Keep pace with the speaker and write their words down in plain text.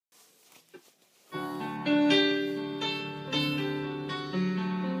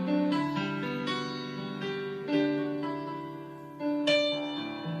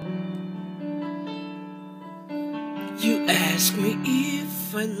You ask me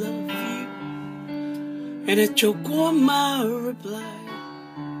if I love you, and I choke on my reply.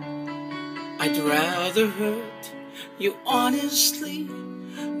 I'd rather hurt you honestly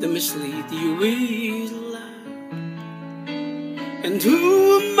than mislead you with a lie. And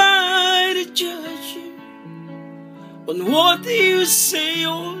who am I to judge you on what you say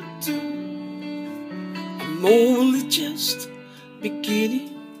or do? I'm only just beginning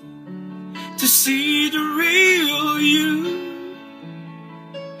to see the real you.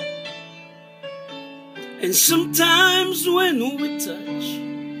 And sometimes when we touch,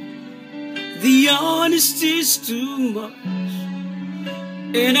 the honesty's too much,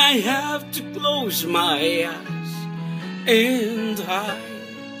 and I have to close my eyes and hide.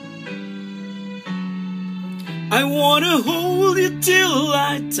 I wanna hold you till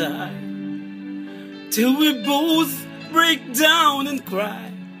I die, till we both break down and cry.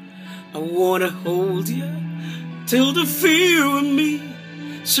 I wanna hold you till the fear in me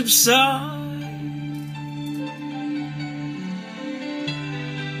subsides.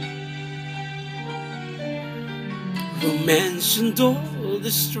 Romance and all the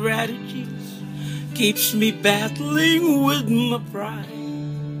strategies keeps me battling with my pride.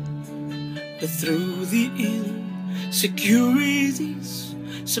 But through the insecurities,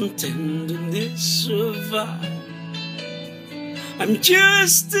 some tenderness survives. I'm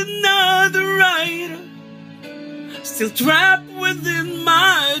just another writer, still trapped within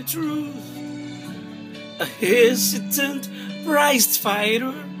my truth, a hesitant, prized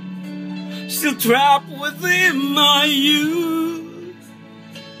fighter, still trapped within my youth.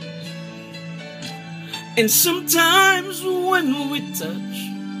 And sometimes when we touch,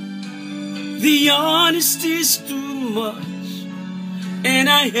 the honesty's too much, and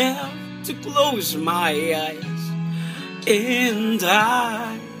I have to close my eyes and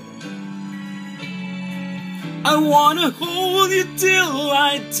I wanna hold you till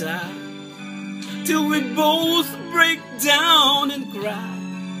I die, till we both break down and cry.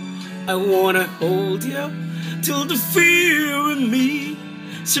 I wanna hold you till the fear in me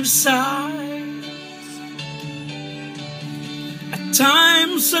subsides. At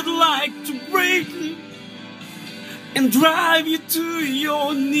times I'd like to break you and drive you to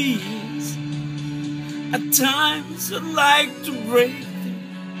your knees. At times I'd like to break you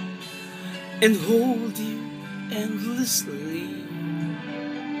and hold you endlessly.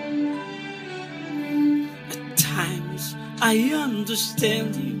 At times I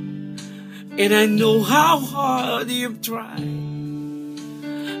understand you, and I know how hard you've tried.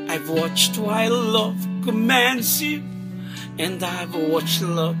 I've watched while love commands you, and I've watched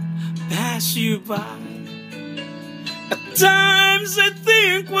love pass you by. At times I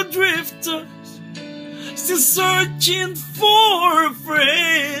think we're drifters, still searching for a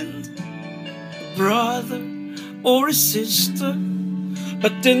friend, a brother or a sister,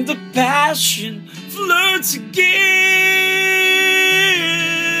 but then the passion flirts again.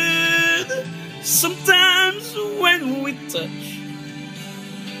 Sometimes when we touch,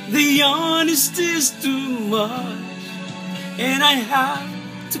 the honesty's too much, and I have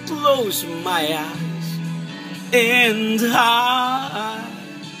to close my eyes and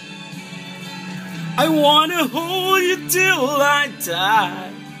I wanna hold you till I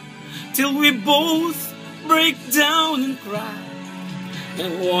die, till we both break down and cry. I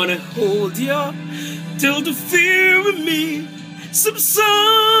wanna hold you till the fear in me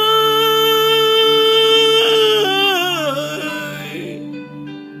subsides.